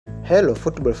Hello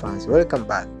football fans, welcome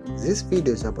back. This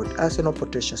video is about Arsenal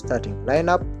potential starting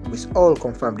lineup with all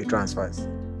confirmed transfers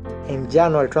in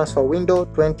January transfer window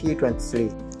 2023.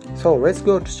 So let's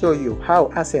go to show you how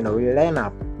Arsenal will line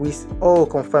up with all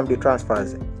confirmed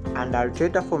transfers and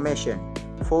Arteta formation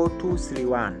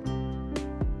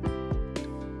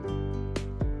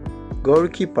 4-2-3-1.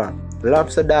 Goalkeeper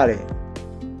Lapsadare.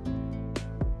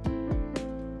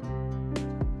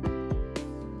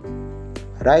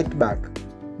 Right back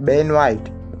Ben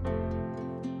White.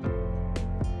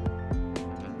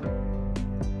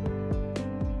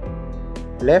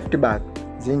 Left back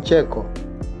Zinchenko.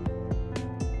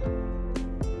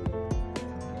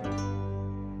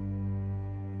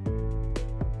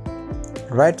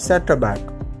 Right center back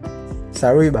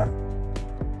Saliba.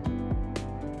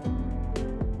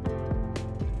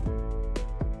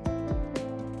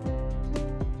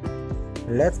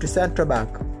 Left center back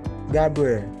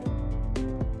Gabriel.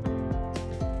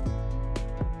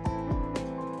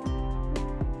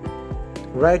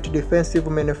 Right defensive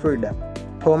midfielder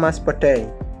Thomas Partey.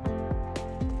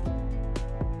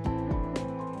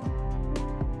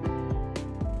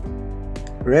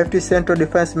 Left central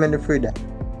defense midfielder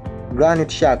Granit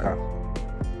Xhaka.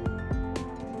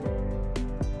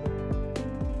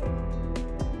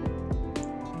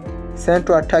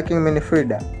 Central attacking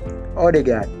midfielder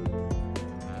Odegaard.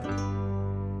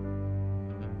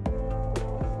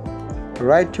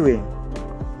 Right wing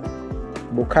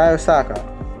Bukayo Saka.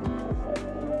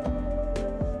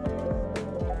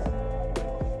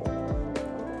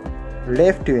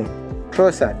 Left wing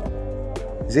Trossard.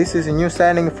 This is a new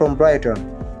signing from Brighton.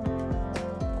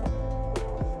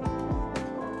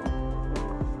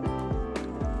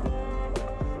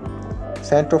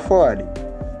 Central forward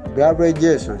Gabriel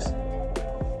Jesus.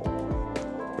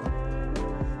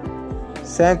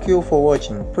 Thank you for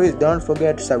watching. Please don't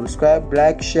forget to subscribe,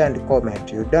 like, share and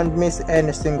comment. You don't miss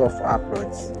any single of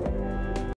uploads.